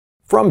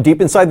From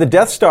deep inside the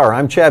Death Star,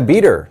 I'm Chad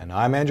Beater. And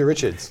I'm Andrew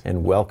Richards.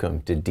 And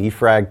welcome to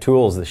Defrag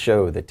Tools, the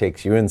show that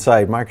takes you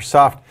inside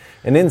Microsoft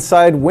and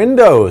inside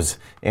Windows.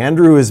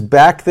 Andrew is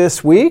back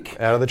this week.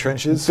 Out of the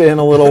trenches. It's been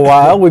a little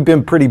while. We've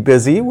been pretty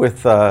busy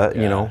with,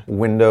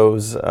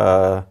 Windows, what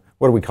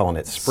are we calling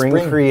it?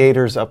 Spring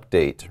Creators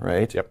Update,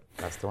 right? Yep,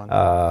 that's the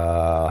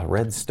one.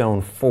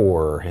 Redstone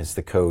 4 is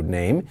the code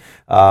name,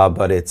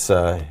 but it's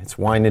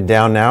winding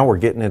down now. We're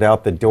getting it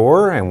out the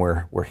door, and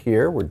we're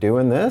here. We're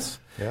doing this.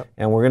 Yep.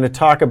 And we're going to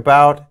talk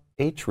about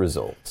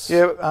HRESULT.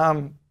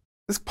 Yeah,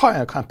 this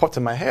kind of popped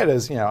in my head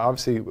as,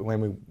 obviously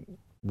when we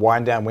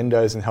wind down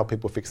Windows and help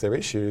people fix their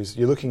issues,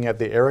 you're looking at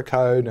the error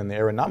code and the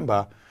error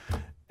number.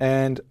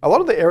 And a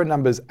lot of the error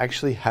numbers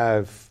actually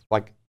have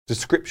like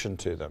description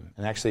to them.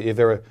 And actually, if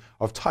they're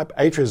of type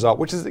HRESULT,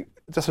 which is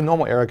just a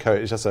normal error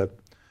code, it's just a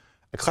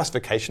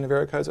classification of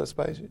error codes, I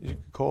suppose you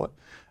could call it.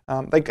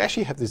 They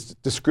actually have these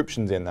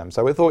descriptions in them.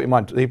 So we thought we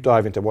might deep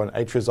dive into what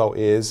an HRESULT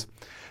is.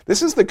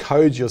 This is the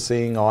codes you're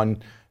seeing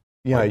on,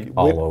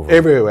 all over.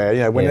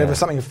 Everywhere. Whenever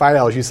something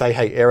fails, you say,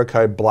 "Hey, error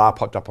code blah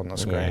popped up on the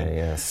screen."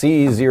 Yeah.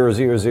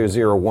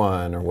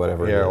 C00001 or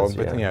whatever it is.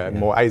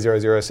 More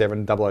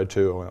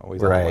A007002 or all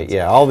these other ones.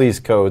 Yeah. All these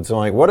codes. I'm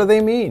like, what do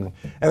they mean?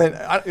 And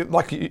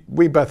then,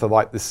 we both are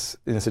like this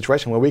in a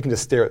situation where we can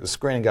just stare at the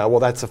screen and go, "Well,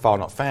 that's a file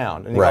not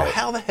found." And you go,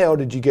 "How the hell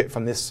did you get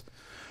from this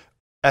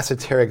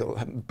esoteric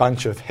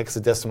bunch of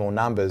hexadecimal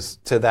numbers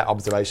to that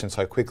observation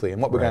so quickly?"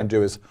 And what we're going to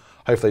do is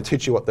hopefully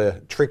teach you what the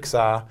tricks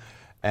are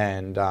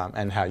and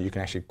how you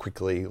can actually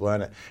quickly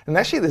learn it. And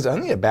actually, there's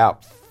only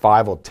about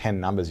 5 or 10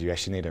 numbers you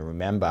actually need to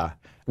remember,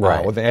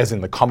 as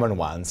in the common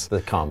ones. The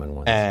common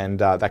ones. And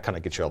that kind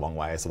of gets you a long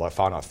way. So like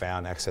file not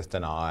found, access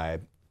denied,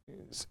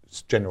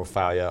 general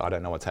failure, I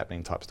don't know what's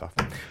happening type stuff.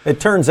 It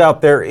turns out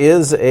there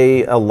is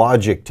a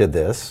logic to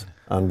this,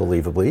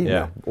 unbelievably,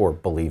 or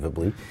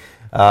believably.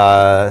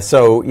 The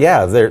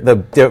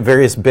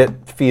various bit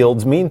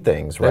fields mean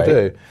things, right?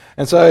 They do.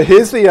 And so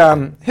here's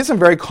some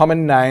very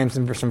common names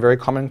and some very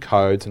common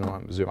codes, and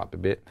I'll zoom up a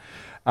bit.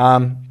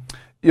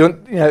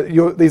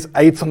 These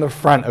 8s on the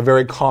front are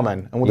very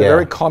common, and they're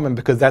very common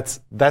because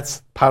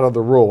that's part of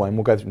the rule, and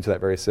we'll go into that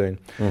very soon.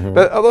 Mm-hmm.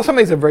 But some of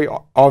these are very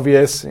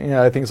obvious.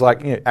 Things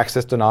like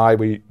access denied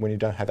when you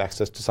don't have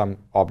access to some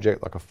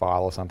object like a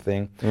file or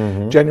something.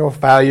 Mm-hmm. General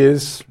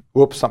failures.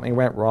 Whoops, something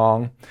went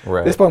wrong.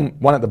 Right. This one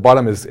at the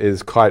bottom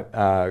is quite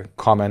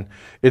common.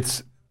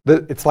 It's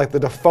like the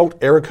default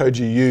error code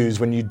you use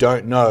when you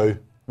don't know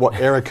what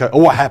error code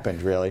or what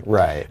happened really.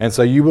 Right. And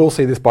so you will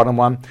see this bottom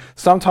one.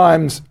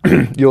 Sometimes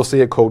you'll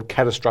see it called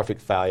catastrophic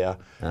failure.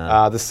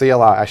 The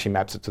CLR actually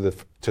maps it to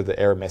the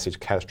error message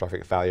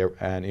catastrophic failure,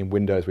 and in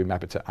Windows we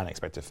map it to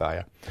unexpected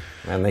failure.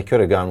 And they could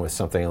have gone with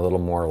something a little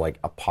more like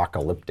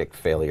apocalyptic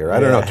failure.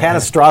 I don't know.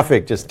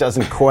 Catastrophic just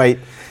doesn't quite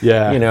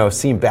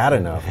seem bad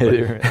enough.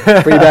 Pretty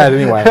bad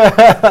anyway.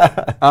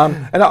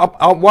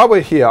 And while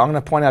we're here, I'm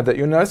going to point out that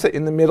you'll notice that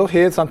in the middle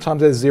here,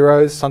 sometimes there's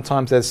 0s,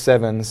 sometimes there's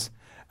 7s.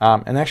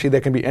 And actually,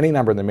 there can be any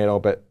number in the middle,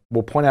 but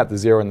we'll point out the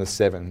 0 and the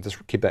 7.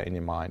 Just keep that in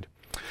your mind.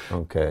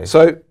 Okay.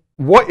 So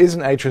what is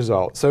an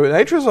HRESULT? So an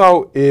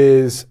HRESULT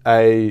is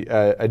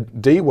a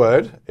D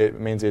word. It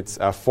means it's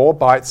 4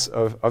 bytes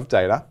of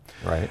data.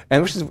 Right.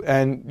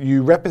 And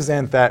you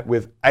represent that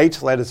with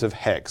 8 letters of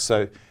hex.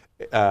 So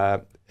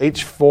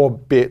each 4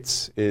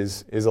 bits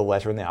is a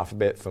letter in the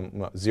alphabet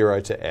from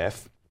 0 to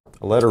F.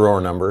 A letter or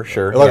number,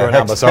 sure. A letter or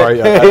number, sorry.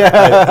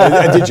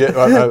 A digit.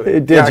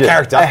 A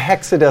character. A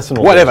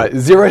hexadecimal. Whatever.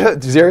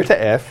 Digit. 0 to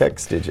F.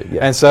 Hex digit,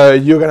 yeah. And so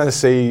you're going to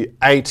see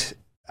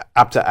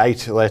up to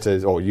 8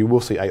 letters, or you will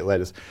see 8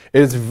 letters.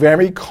 It is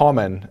very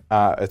common,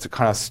 it's a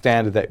kind of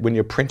standard that when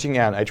you're printing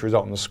out an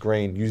HRESULT on the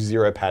screen, you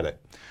 0-pad it.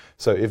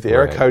 So if the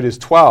error code is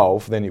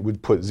 12, then it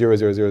would put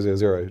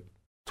 0000012,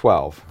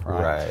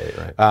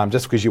 right?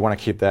 Just because you want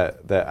to keep that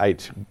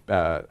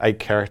 8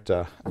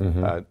 character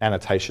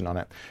annotation on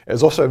it.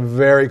 It's also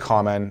very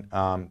common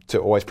to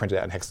always print it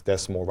out in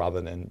hexadecimal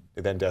rather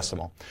than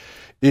decimal.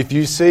 If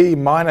you see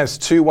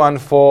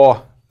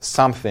 -214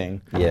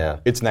 something,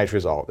 it's an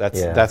HRESULT.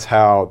 That's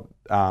how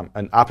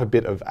an upper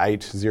bit of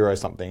 80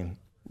 something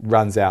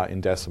runs out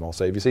in decimal.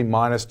 So if you see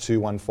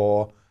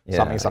 -214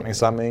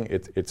 something,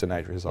 it's an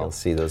HRESULT. You'll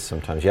see those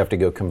sometimes. You have to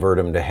go convert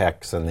them to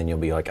hex, and then you'll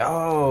be like,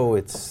 oh,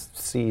 it's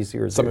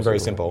C000. Something very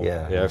simple.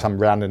 Some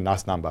rounded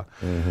nice number.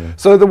 Mm-hmm.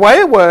 So the way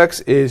it works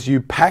is you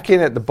pack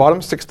in at the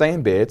bottom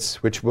 16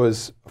 bits, which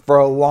was for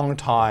a long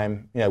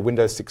time,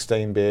 Windows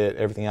 16-bit,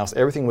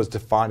 everything was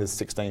defined as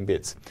 16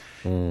 bits.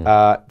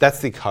 That's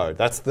the code.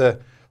 That's the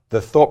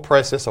thought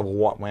process of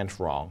what went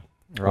wrong,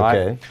 right?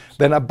 Okay.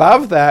 Then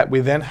above that, we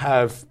then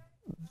have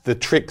the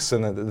tricks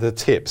and the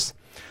tips.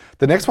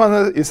 The next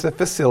one is the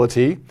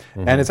facility,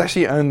 and it's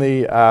actually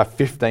only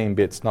 15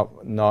 bits,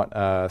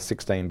 not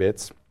 16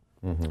 bits.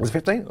 Is it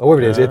 15? Oh,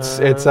 whatever it is.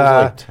 It's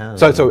like 10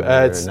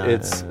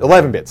 it's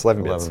 11 bits.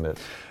 11 bits.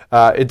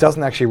 It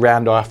doesn't actually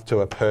round off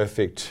to a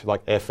perfect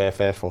like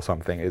FFF or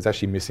something. It's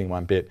actually missing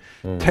 1 bit.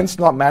 Tends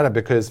to not matter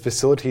because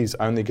facilities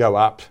only go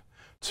up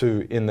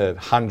to in the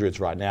hundreds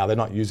right now. They're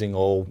not using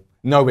all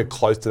nowhere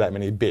close to that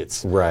many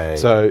bits. Right.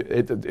 So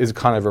it is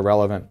kind of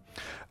irrelevant.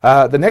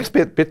 The next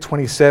bit, bit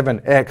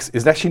 27X,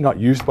 is actually not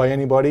used by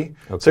anybody.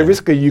 Okay. So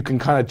basically you can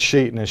kind of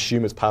cheat and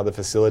assume it's part of the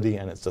facility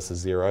and it's just a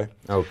 0.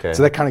 Okay.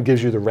 So that kind of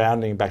gives you the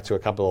rounding back to a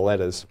couple of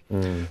letters.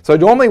 So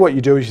normally what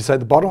you do is you say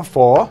the bottom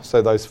 4,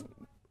 so those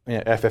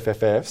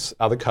FFFFs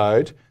are the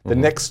code. The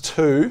next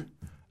 2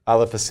 are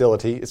the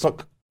facility. It's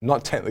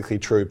not technically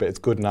true, but it's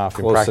good enough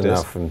in practice.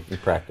 Close enough in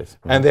practice.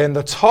 And then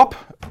the top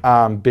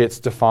bits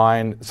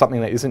define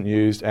something that isn't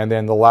used, and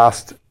then the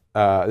last,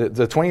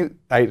 the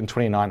 28 and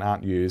 29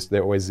 aren't used.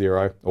 They're always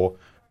 0, or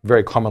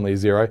very commonly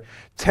 0.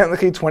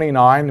 Technically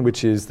 29,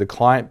 which is the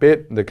client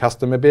bit, the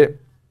customer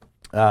bit,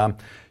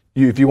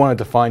 if you want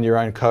to define your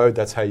own code,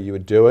 that's how you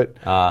would do it.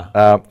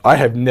 I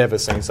have never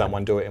seen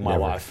someone do it in my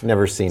life.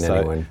 Never seen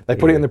anyone. They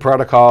put it in the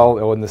protocol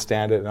or in the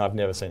standard, and I've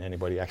never seen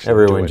anybody actually do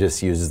it. Everyone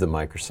just uses the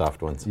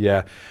Microsoft ones.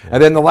 Yeah.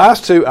 And then the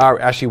last 2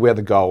 are actually where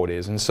the gold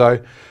is. And so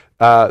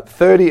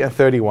 30 and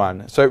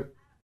 31. So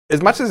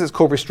as much as it's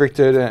called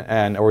restricted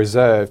or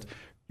reserved,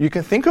 you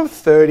can think of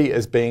 30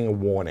 as being a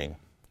warning.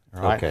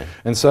 Right? Okay.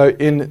 And so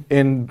in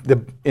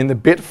the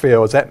bit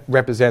fields, that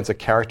represents a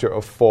character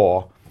of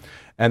 4.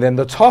 And then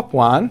the top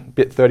one,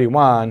 bit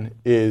 31,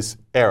 is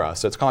error.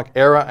 So it's kind of like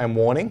error and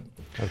warning.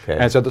 Okay.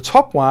 And so the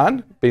top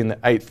one, being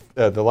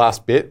the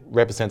last bit,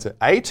 represents an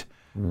 8.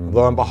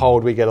 Lo and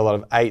behold, we get a lot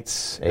of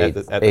 8s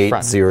at the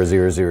front. 0,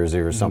 0, 0,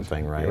 0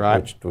 something, right?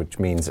 Right. Which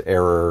means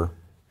error,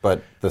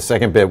 but the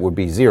second bit would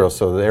be 0,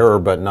 so the error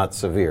but not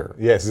severe.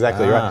 Yes,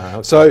 exactly right.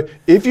 Okay. So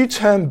if you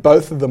turn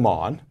both of them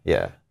on,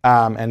 Yeah.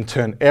 and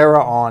turn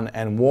error on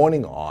and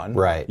warning on,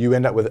 Right. you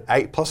end up with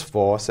 8 plus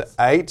 4, so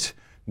 8,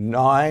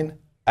 9,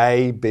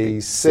 A,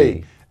 B,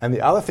 C. And the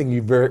other thing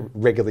you very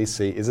regularly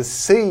see is a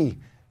C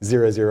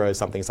 0, 0,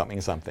 something, something,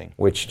 something.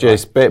 Which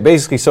just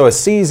basically, so a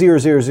C 0,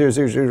 0, 0,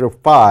 0, 0,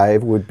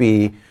 5 would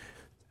be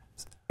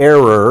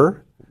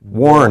error,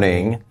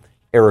 warning,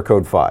 error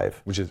code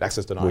 5. Which is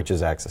access denied. Which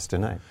is access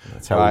denied.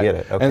 That's how we get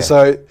it. Okay. And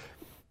so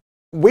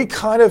we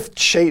kind of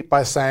cheat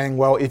by saying,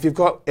 well, if you've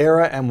got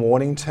error and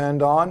warning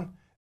turned on,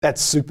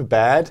 that's super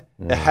bad.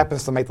 It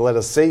happens to make the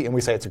letter C, and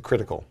we say it's a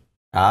critical.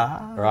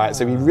 Right,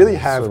 so we really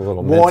have a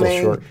little mental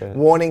warning, shortcut.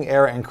 warning,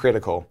 error, and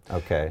critical.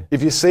 Okay.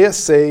 If you see a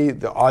C,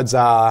 the odds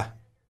are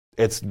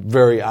it's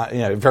very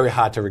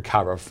hard to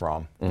recover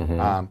from.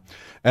 And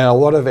a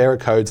lot of error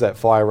codes that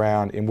fly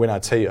around in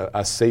WinRT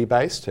are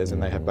C-based, as in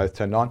they have both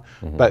turned on.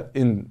 But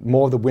in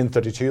more of the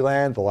Win32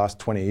 land, the last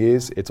 20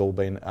 years, it's all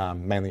been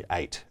mainly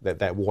 8.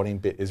 That warning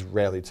bit is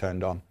rarely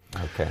turned on.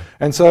 Okay.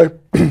 And so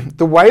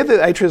the way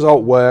that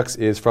HRESULT works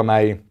is from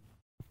a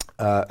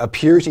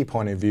purity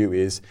point of view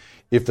is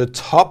if the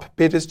top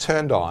bit is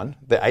turned on,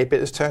 the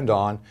 8-bit is turned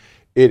on,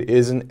 it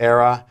is an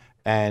error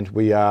and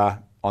we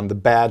are on the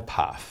bad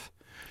path.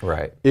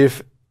 Right.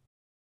 If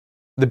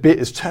the bit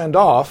is turned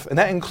off, and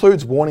that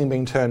includes warning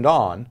being turned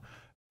on,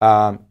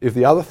 if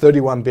the other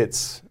 31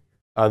 bits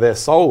are there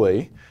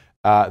solely,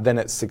 then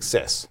it's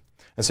success.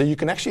 And so you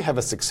can actually have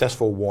a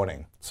successful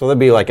warning. So that'd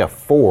be like a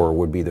 4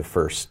 would be the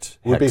first.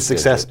 Would be hex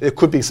success. digit. It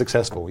could be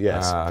successful,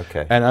 yes.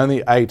 Okay. And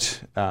only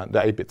 8, the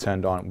 8-bit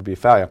turned on would be a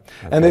failure.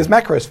 Okay. And there's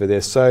macros for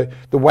this. So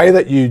the way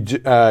that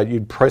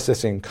you'd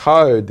process in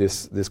code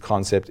this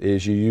concept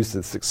is you use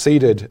the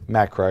succeeded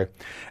macro,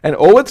 and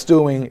all it's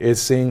doing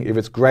is seeing if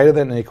it's greater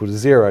than or equal to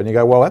 0. And you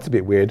go, well, that's a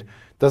bit weird.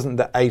 Doesn't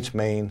the 8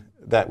 mean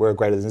that we're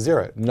greater than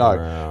 0?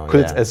 No,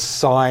 because it's a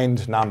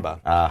signed number.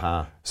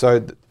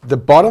 So the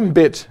bottom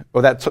bit,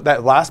 or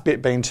that last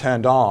bit being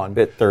turned on,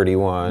 bit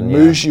 31,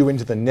 moves you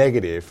into the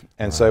negative.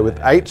 And so with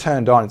 8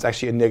 turned on, it's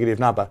actually a negative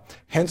number.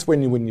 Hence,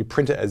 when you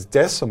print it as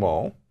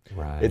decimal,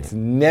 it's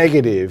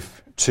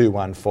negative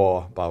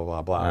 214, blah,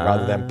 blah, blah,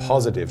 rather than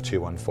positive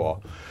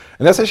 214.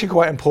 And that's actually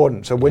quite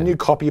important. So when you're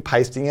copy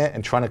pasting it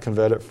and trying to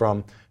convert it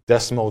from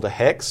decimal to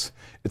hex,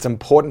 it's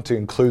important to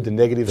include the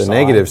negative sign. The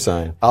negative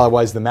sign.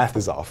 Otherwise, the math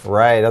is off.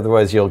 Right.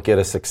 Otherwise, you'll get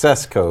a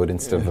success code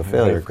instead of a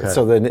failure code.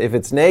 So then if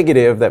it's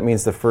negative, that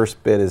means the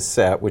first bit is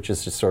set, which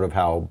is just sort of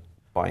how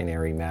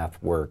binary math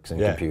works in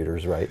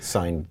computers, right?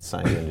 Signed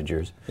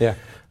integers. Yeah.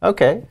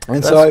 Okay.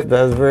 And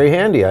that's very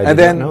handy. I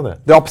didn't know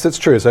that. The opposite's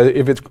true. So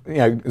if it's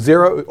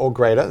 0 or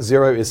greater,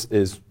 0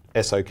 is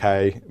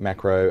SOK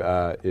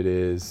macro. It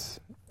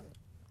is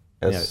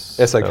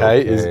SOK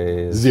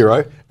is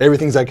 0.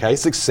 Everything's okay.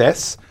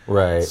 Success.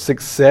 Right.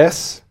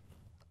 Success.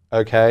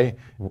 Okay.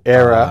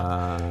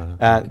 Error.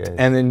 Okay.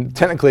 And then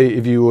technically,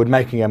 if you were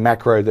making a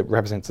macro that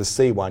represents a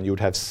C1, you would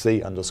have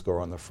C underscore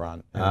on the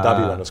front and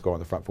W underscore on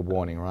the front for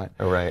warning, right?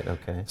 Right.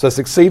 Okay. So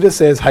succeeder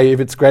says, hey,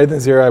 if it's greater than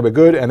 0, we're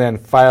good. And then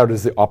failed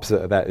is the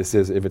opposite of that. It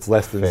says if it's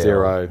less than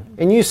 0.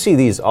 And you see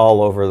these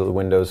all over the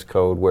Windows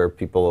code where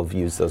people have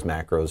used those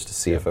macros to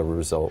see if a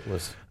result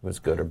was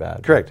good or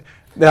bad. Correct.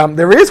 Now,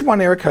 there is one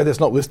error code that's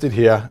not listed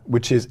here,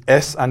 which is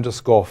S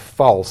underscore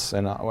false,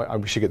 and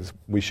we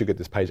should get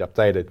this page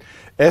updated.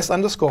 S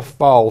underscore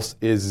false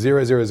is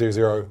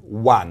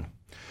 00001.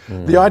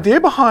 The idea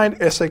behind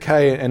SOK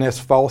and S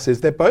false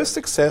is they're both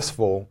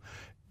successful,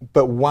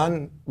 but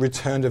one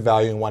returned a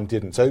value and one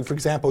didn't. So, for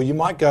example, you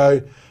might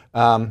go,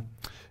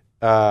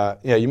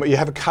 you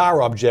have a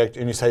car object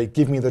and you say,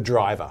 give me the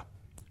driver.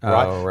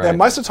 Right? Oh, right. Now,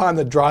 most of the time,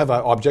 the driver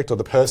object or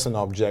the person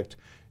object,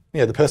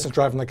 the person's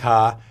driving the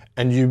car,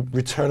 and you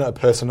return a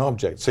person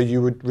object. So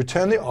you would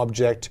return the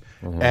object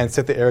and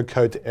set the error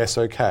code to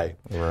SOK. Right.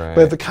 But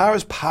if the car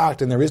is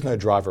parked and there is no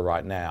driver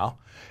right now,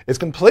 it's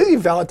completely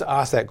valid to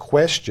ask that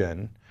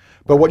question.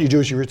 But what you do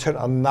is you return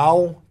a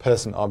null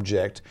person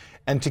object,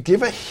 and to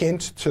give a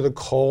hint to the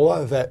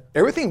caller that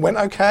everything went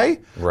okay,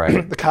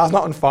 right. the car's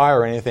not on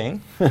fire or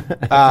anything,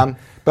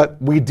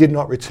 but we did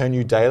not return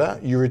you data,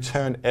 you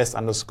return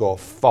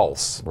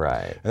S_false.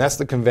 Right. And that's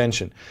the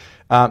convention.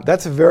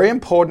 That's very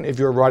important if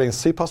you're writing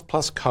C++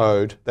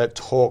 code that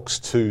talks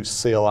to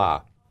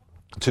CLR,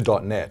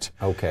 to .NET.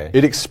 Okay.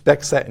 It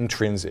expects that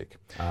intrinsic.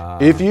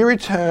 If you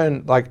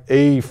return like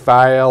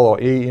E_fail or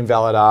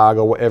E_invalid_arg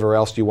or whatever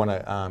else you want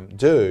to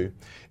do,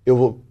 it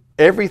will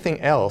everything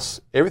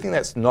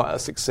that's not a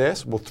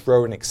success will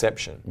throw an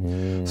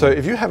exception. So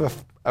if you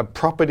have a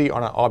property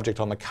on an object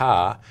on the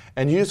car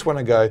and you just want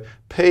to go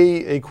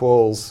P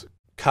equals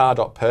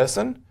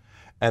car.person,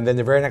 and then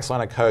the very next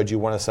line of code you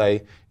want to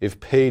say if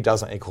P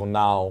doesn't equal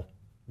null,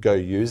 go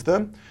use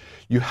them,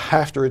 you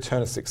have to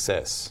return a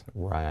success.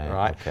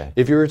 Right. Okay.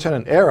 If you return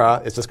an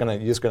error, you're just going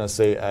to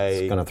see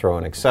It's going to throw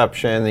an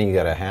exception, then you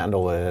got to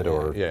handle it,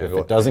 or if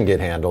it doesn't get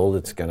handled,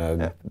 it's going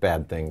to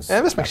bad things.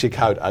 And this makes your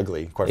code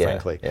ugly, quite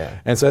frankly. Yeah.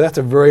 And so that's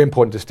a very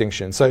important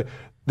distinction. So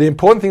the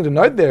important thing to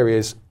note there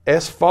is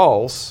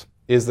S_false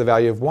is the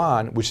value of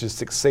 1, which is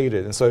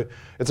succeeded. And so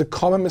it's a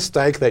common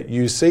mistake that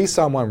you see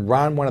someone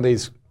run one of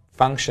these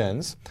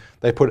functions,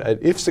 they put an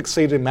if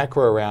succeeded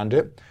macro around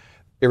it,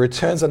 it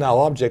returns a null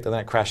object and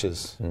then it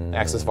crashes.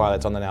 Access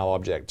violates on the null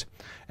object.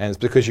 And it's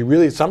because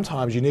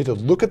sometimes you need to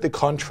look at the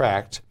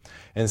contract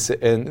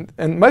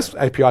and most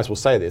APIs will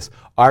say this,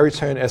 I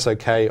return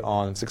SOK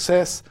on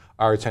success,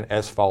 I return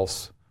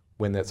S_false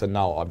when there's a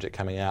null object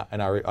coming out,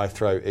 and I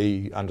throw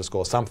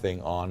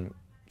E_something on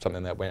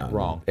something that went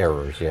wrong.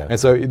 Errors, yeah. And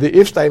so the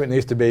if statement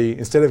needs to be,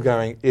 instead of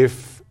going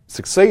if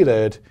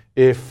succeeded,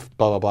 if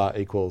blah, blah, blah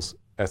equals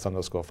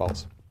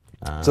S_false.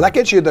 So that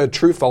gets you the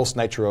true-false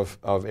nature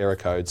of error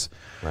codes.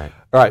 Right.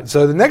 All right,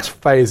 so the next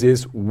phase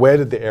is where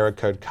did the error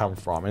code come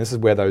from? And this is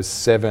where those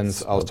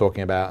 7s I was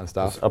talking about and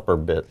stuff. Those upper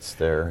bits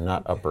there,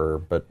 not upper,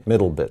 but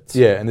middle bits.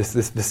 Yeah, and this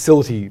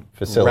facility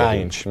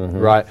range,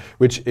 right,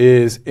 which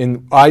is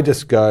I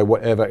just go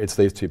whatever, it's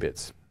these 2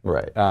 bits.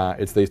 Right.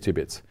 It's these 2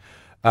 bits.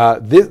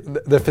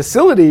 The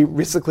facility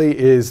basically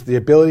is the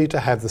ability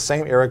to have the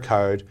same error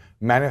code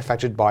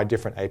manufactured by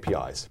different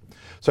APIs.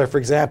 So for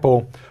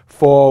example,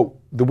 for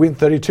the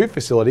Win32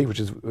 facility, which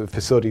is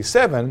facility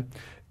 7,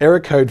 error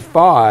code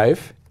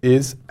 5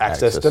 is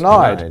access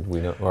denied.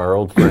 We know our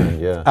old friend,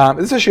 yeah.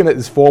 Let's assume that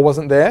this 4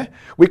 wasn't there.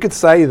 We could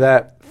say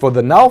that for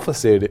the null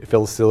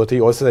facility,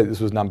 or say this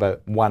was number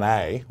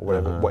 1A,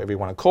 or whatever you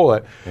want to call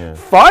it,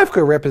 5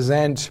 could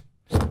represent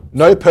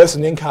no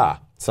person in car.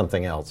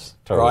 Something else.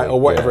 Totally. Right, or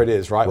whatever it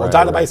is, right? Or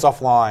database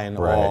offline,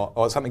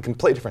 or something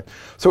completely different.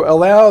 So it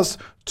allows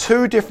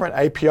 2 different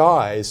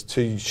APIs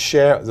to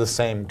share the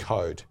same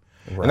code.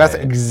 And that's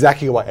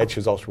exactly why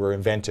HRESULTs were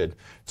invented,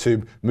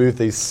 to move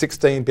these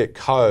 16-bit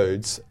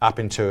codes up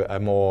into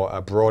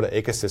a broader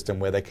ecosystem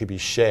where they could be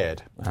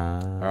shared. All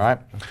right?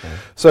 Okay.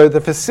 So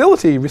the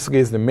facility basically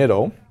is the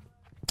middle.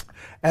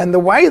 And the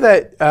way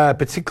that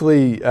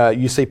particularly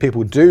you see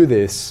people do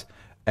this,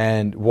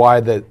 and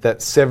why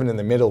that 7 in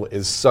the middle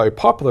is so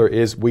popular,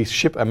 is we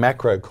ship a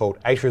macro called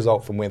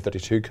HRESULT from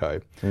Win32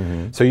 code.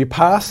 So you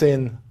pass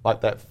in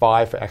like that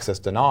 5 for access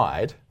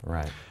denied,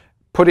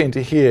 put it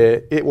into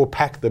here, it will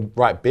pack the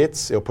right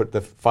bits, it'll put the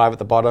 5 at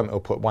the bottom,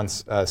 it'll put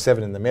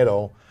 7 in the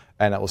middle,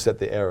 and it will set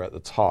the error at the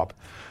top.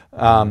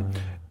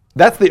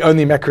 That's the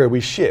only macro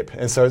we ship,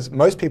 and so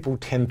most people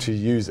tend to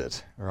use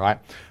it, right?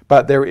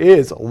 But there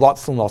is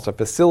lots and lots of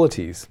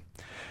facilities.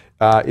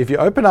 If you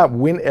open up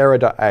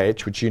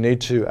winerror.h, which you need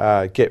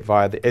to get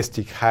via the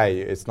SDK,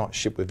 it's not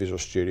shipped with Visual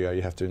Studio,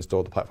 you have to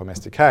install the platform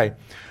SDK,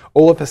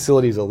 all the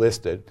facilities are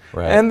listed.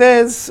 And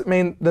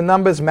the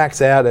numbers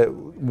max out at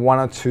 1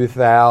 or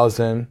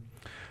 2,000,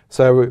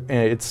 so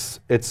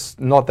it's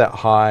not that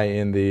high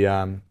in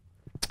the,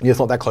 it's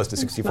not that close to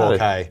 64K.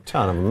 Not a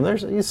ton of them.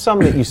 There's some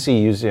that you see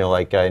used,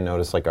 like I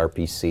noticed like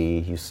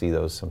RPC, you see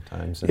those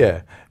sometimes.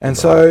 Yeah, and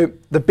so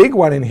the big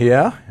one in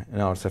here,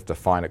 and I'll just have to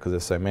find it because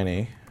there's so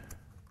many,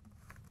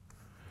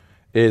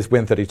 is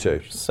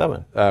Win32,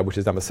 7, which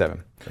is number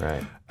 7.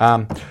 Right.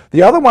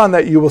 The other one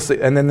that you will see,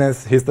 and then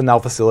here's the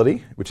null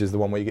facility, which is the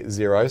one where you get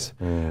zeros.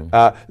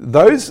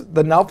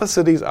 The null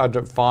facilities are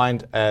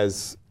defined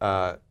as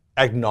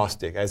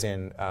agnostic, as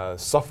in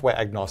software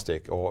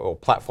agnostic or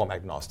platform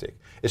agnostic.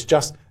 It's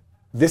just,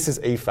 this is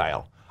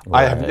eFail.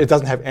 It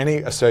doesn't have any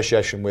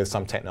association with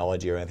some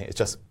technology or anything. It's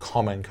just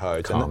common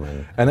codes.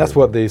 And that's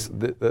what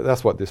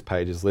this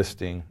page is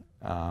listing.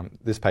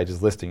 This page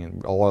is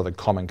listing a lot of the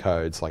common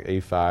codes like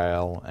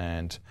eFail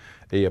and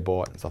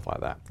eAbort and stuff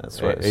like that.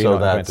 That's right. So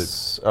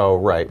that's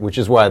which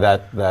is why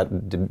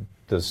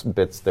those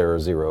bits there are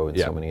 0 in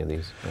so many of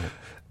these. Right.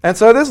 And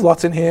so there's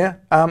lots in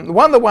here.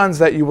 One of the ones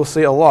that you will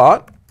see a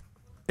lot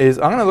is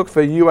I'm going to look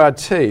for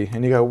URT,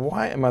 and you go,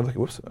 why am I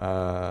looking? Whoops.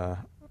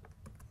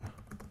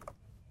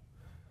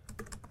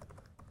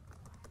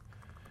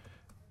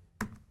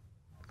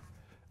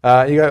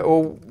 You go,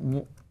 well,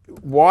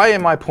 why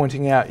am I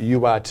pointing out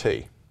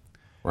URT?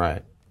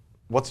 Right.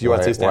 What's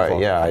URT stand for?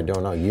 Yeah, I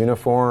don't know.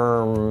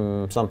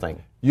 Uniform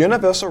something.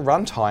 Universal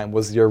Runtime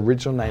was the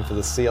original name for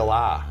the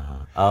CLR.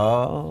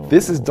 Oh.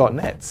 This is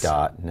 .NET.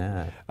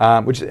 .NET.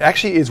 Which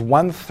actually is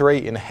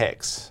 1.3 in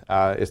hex.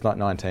 It's not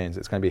 19s.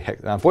 It's going to be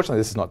hex. Unfortunately,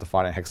 this is not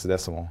defined in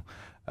hexadecimal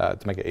to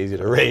make it easier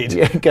to read.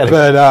 Yeah, you got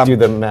to do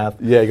the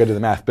math. Yeah, you got to do the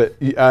math. But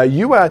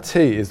URT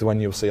is the one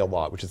you'll see a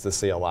lot, which is the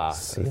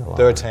CLR.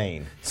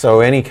 13.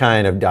 So any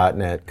kind of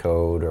 .NET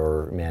code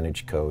or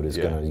managed code is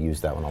going to use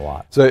that one a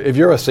lot. So if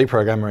you're a C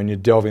programmer and you're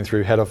delving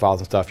through header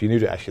files and stuff, you need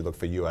to actually look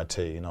for URT,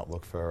 not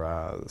look for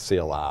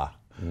CLR.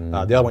 The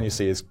other one you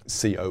see is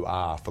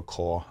COR for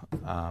core.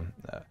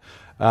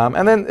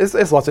 And then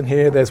there's lots in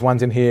here. There's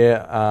ones in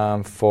here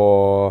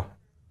for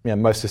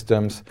most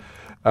systems.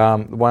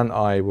 The one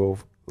I will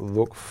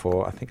look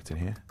for, I think it's in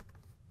here.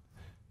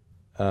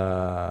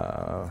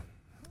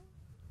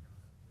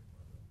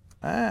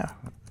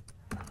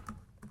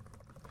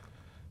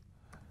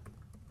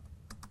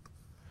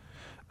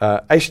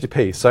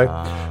 HTTP. So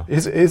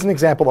here's an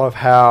example of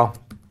how,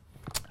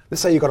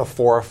 let's say you got a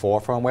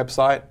 404 from a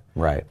website.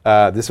 Right.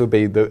 This would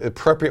be the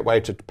appropriate way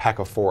to pack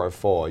a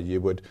 404.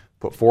 You would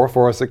put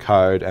 404 as the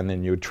code, and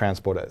then you would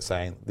transport it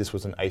saying this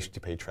was an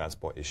HTTP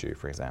transport issue,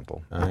 for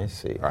example. I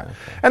see. Right. Okay.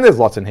 And there's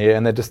lots in here,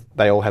 and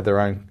they all have their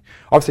own.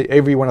 Obviously,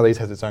 every one of these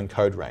has its own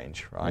code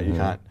range, right? You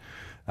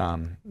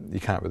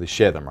can't really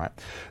share them, right?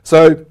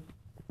 So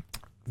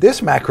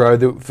this macro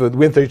for the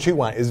Win32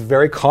 one is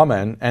very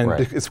common, and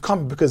it's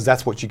common because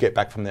that's what you get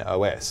back from the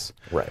OS.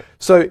 Right.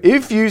 So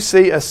if you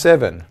see a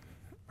 7,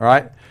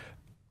 right?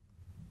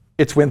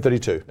 It's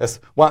Win32. That's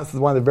one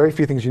of the very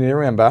few things you need to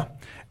remember.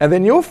 And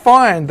then you'll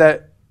find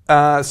that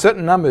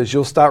certain numbers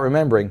you'll start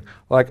remembering.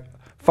 Like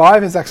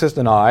 5 is access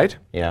denied.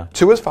 Yeah.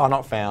 2 is file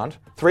not found.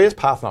 3 is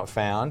path not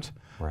found.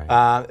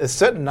 Right. There's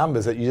certain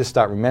numbers that you just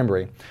start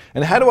remembering.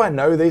 And how do I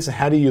know these and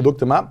how do you look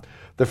them up?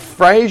 The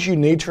phrase you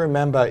need to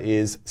remember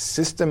is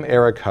system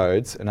error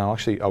codes. And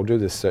I'll do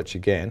this search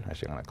again.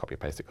 Actually, I'm going to copy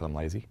paste it because I'm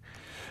lazy.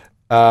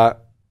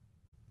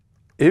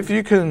 If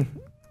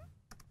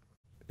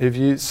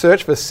you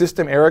search for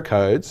system error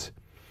codes,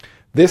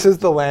 this is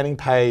the landing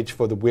page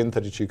for the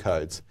Win32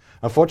 codes.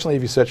 Unfortunately,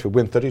 if you search for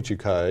Win32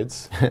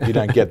 codes, you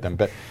don't get them.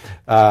 But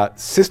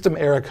system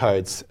error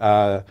codes,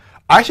 I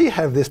actually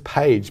have this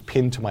page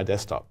pinned to my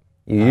desktop.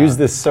 You use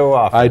this so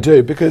often. I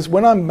do, because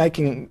when I'm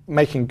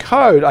making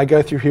code, I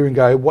go through here and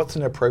go, what's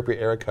an appropriate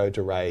error code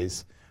to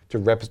raise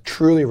to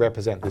truly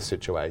represent this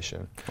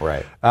situation?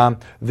 Right.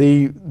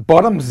 The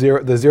bottom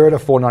the 0 to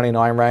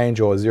 499 range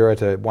or 0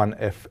 to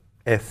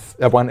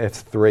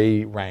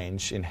 1F3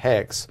 range in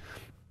hex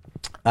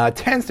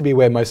tends to be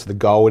where most of the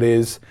gold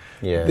is.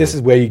 Yeah. This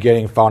is where you're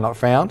getting file not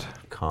found.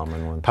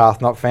 Common one.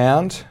 Path not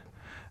found.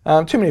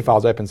 Too many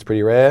files open is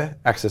pretty rare.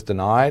 Access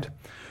denied.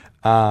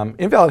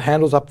 Invalid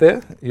handles up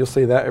there. You'll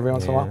see that every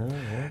once in a while.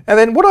 Yeah. And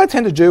then what I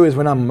tend to do is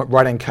when I'm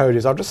writing code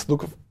is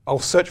I'll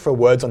search for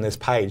words on this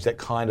page that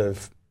kind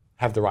of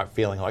have the right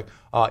feeling, like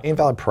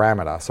invalid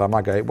parameter. So I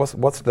might go,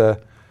 what's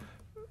the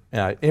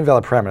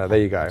invalid parameter? There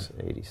you go.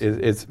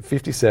 It's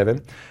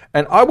 57.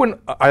 And I'm going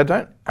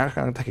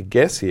to take a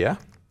guess here.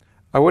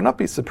 I would not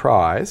be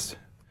surprised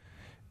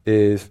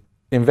if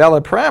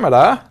invalid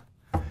parameter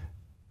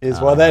is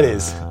what that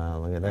is.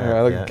 Look at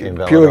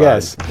that. Pure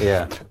guess.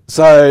 Yeah.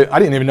 So I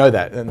didn't even know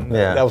that, and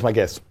that was my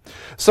guess.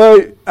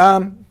 So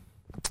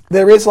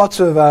there is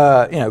lots of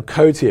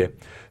codes here.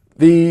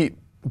 The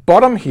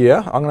bottom here,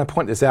 I'm going to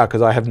point this out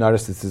because I have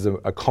noticed this is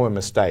a common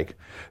mistake.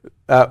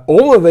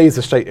 All of these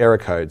are straight error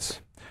codes.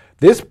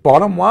 This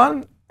bottom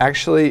one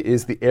actually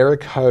is the error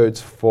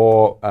codes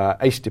for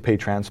HTTP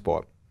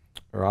transport,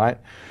 right?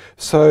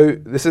 So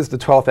this is the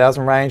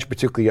 12,000 range.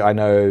 Particularly, I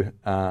know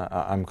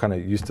I'm kind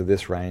of used to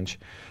this range.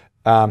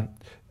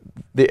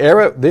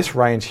 This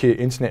range here,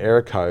 internet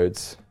error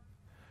codes.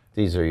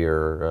 These are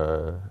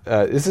your.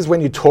 This is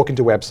when you talk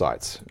into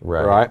websites,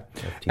 right?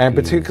 FTP. And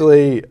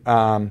particularly,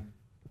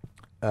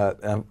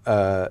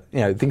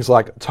 things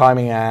like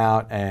timing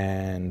out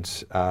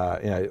and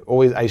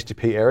all these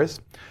HTTP errors.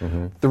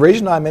 Mm-hmm. The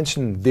reason I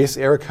mentioned this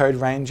error code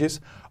range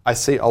is I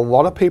see a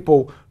lot of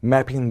people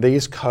mapping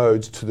these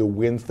codes to the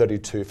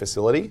Win32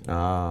 facility.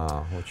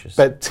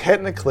 But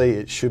technically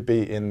it should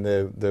be in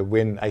the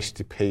Win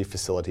HTTP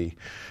facility.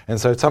 And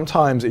so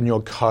sometimes in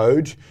your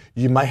code,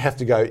 you may have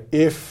to go,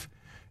 if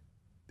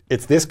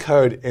it's this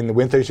code in the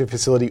Win32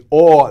 facility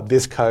or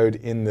this code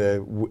in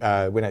the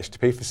Win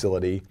HTTP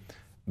facility,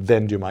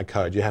 then do my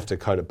code. You have to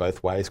code it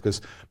both ways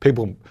because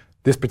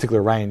this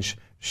particular range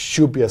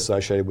should be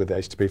associated with the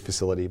HTTP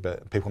facility,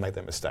 but people make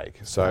that mistake.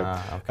 So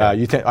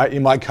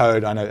in my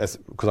code, I know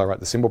because I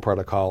write the symbol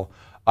protocol,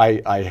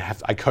 I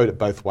code it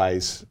both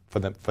ways for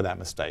that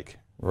mistake.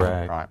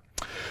 Right.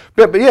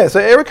 But yeah, so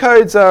error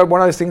codes are one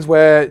of those things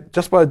where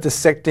just by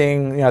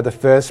dissecting the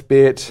first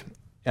bit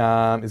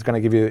is going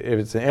to give you if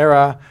it's an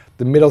error.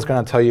 The middle's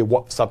going to tell you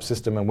what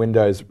subsystem and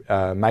Windows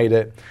made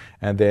it,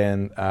 and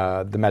then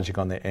the magic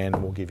on the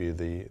end will give you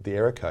the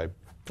error code.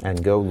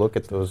 And go look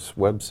at those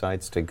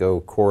websites to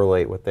go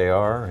correlate what they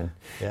are.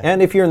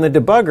 And if you're in the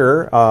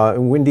debugger,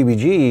 in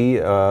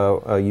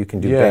WinDBG, you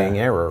can do bang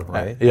error,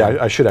 right?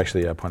 I should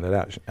actually point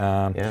that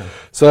out.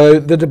 So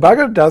the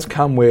debugger does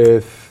come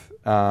with,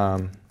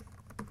 so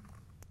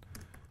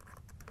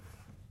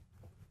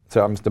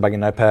I'm just debugging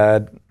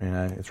Notepad,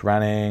 it's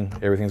running,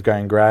 everything's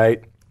going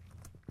great.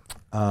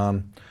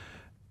 And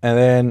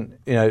then,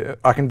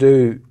 I can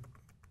do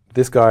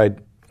this guy,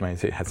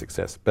 it has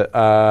success. But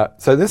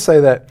so let's say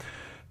that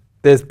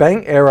there's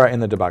bang error in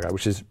the debugger,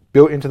 which is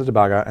built into the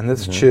debugger, and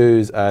let's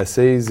choose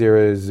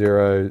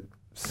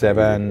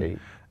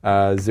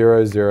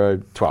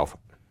C0070012,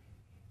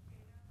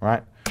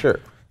 right? Sure.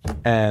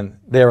 And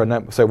there are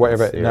no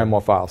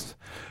more files.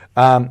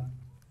 The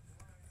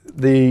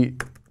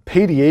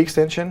PDE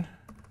extension,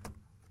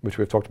 which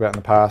we've talked about in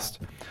the past,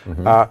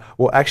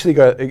 will actually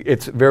go,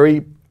 it's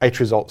very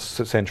HRESULT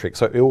centric,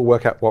 so it will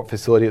work out what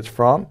facility it's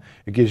from.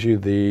 It gives you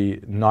the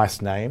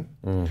nice name,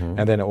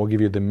 and then it will give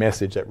you the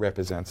message that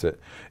represents it.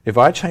 If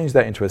I change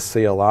that into a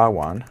CLR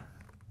one,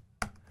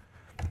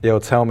 it'll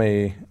tell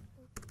me,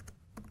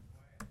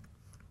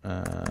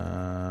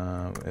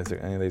 is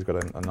any of these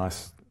got a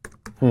nice...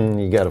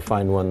 You got to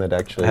find one that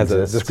actually has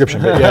exists. a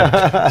description, but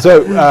yeah.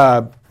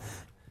 So,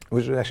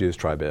 we should actually just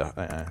try a bit.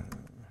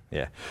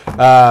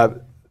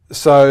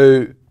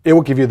 So it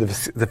will give you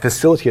the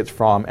facility it's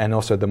from and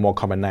also the more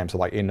common name. So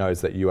like it knows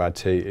that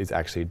URT is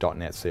actually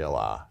 .NET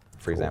CLR,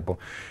 for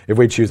example. If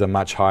we choose a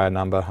much higher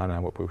number, I don't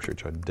know what we should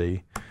try,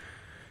 D.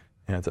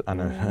 Yeah, it's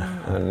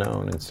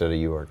unknown instead of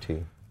URT.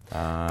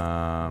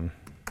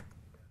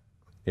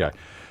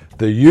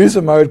 The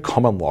user mode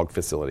common log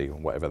facility,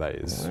 whatever that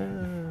is.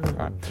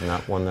 Right.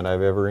 Not one that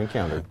I've ever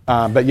encountered.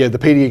 But yeah, the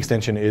PD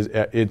extension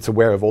it's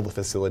aware of all the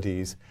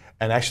facilities,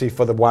 and actually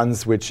for the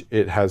ones which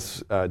it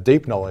has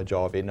deep knowledge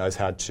of, it knows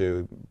how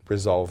to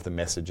resolve the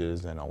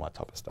messages and all that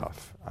type of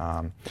stuff.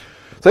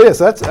 So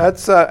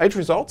that's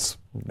HRESULTs.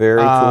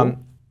 Very cool.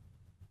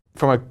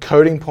 From a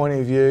coding point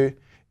of view,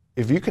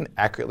 if you can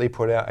accurately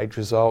put out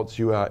HRESULTs,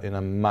 you are in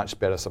a much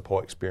better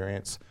support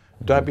experience.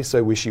 Don't be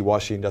so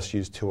wishy-washy and just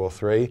use 2 or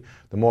 3.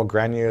 The more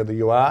granular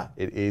you are,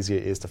 it easier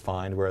it is to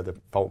find where the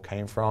fault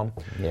came from.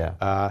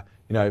 Yeah.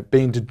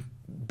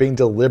 Being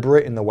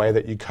deliberate in the way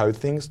that you code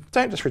things.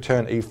 Don't just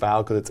return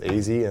e-file because it's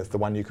easy and it's the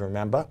one you can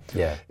remember.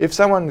 Yeah. If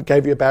someone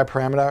gave you a bad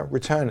parameter,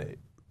 return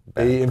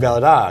e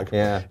invalid arg.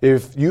 Yeah.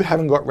 If you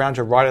haven't got around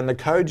to writing the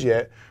code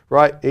yet,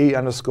 write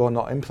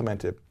e_not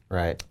implemented.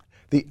 Right.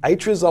 The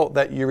HRESULT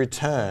that you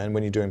return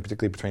when you're doing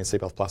particularly between C++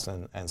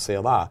 and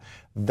CLR,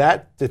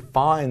 that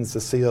defines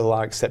the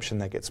CLR exception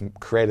that gets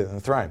created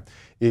and thrown.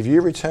 If you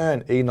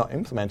return e_not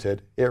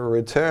implemented, it will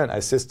return a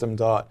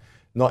system.not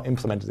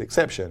implemented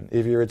exception.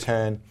 If you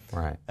return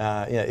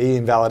e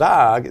invalid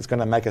arg, it's going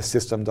to make a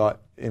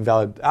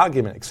system.invalid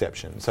argument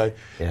exception. So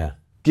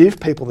give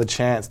people the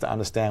chance to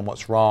understand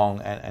what's wrong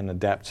and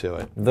adapt to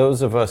it.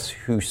 Those of us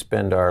who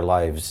spend our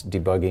lives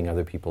debugging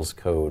other people's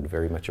code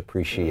very much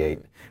appreciate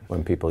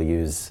when people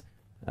use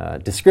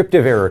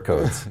descriptive error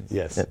codes.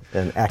 Yes.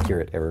 And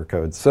accurate error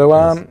codes. So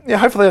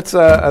hopefully that's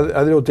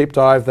a little deep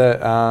dive that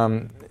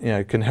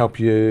can help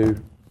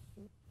you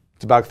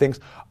debug things.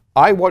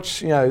 I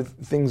watch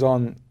things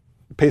on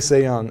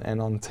PC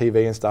and on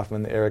TV and stuff,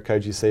 and the error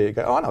code you see, you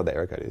go, oh, I know what the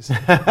error code is.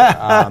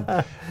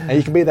 And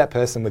you can be that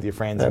person with your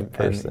friends and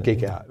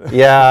geek out.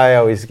 Yeah, I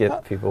always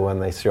get people when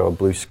they show a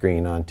blue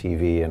screen on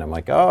TV, and I'm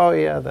like, oh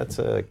yeah, that's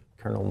a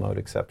kernel mode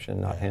exception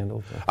not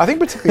handled. I think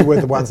particularly with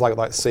the ones like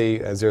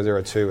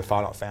C002, with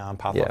file not found,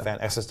 path not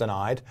found, access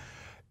denied,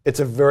 it's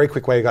a very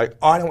quick way to go,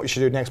 I know what you should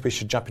do next, we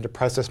should jump into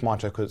process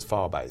monitor because it's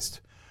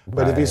file-based.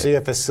 But if you see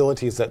a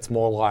facilities that's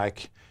more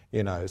like,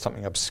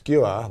 something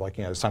obscure, like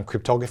some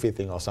cryptography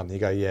thing or something, you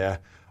go, yeah,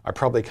 I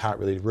probably can't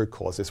really root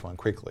cause this one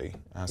quickly.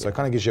 So it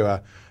kind of gives you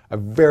a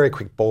very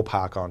quick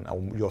ballpark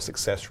on your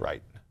success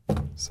rate.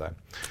 So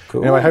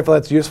anyway, hopefully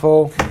that's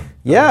useful.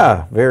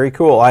 Yeah, very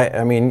cool.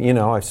 I mean,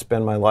 I've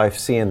spent my life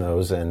seeing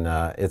those, and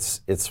I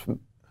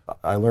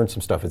learned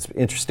some stuff. It's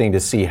interesting to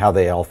see how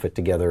they all fit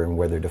together and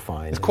where they're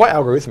defined. It's quite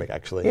algorithmic,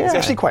 actually. Yeah. It's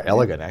actually quite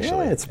elegant,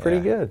 actually. Yeah, it's pretty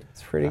good.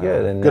 It's pretty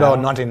good. And good old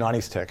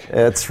 1990s tech.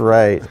 That's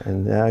right,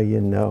 and now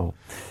you know.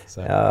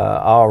 So.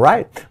 All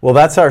right. Well,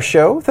 that's our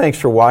show. Thanks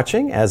for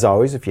watching. As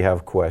always, if you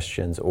have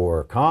questions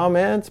or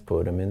comments,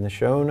 put them in the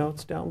show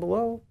notes down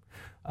below.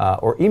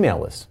 Or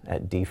email us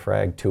at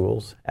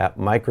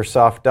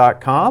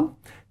defragtools@microsoft.com.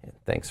 And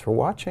thanks for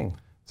watching.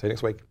 See you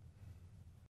next week.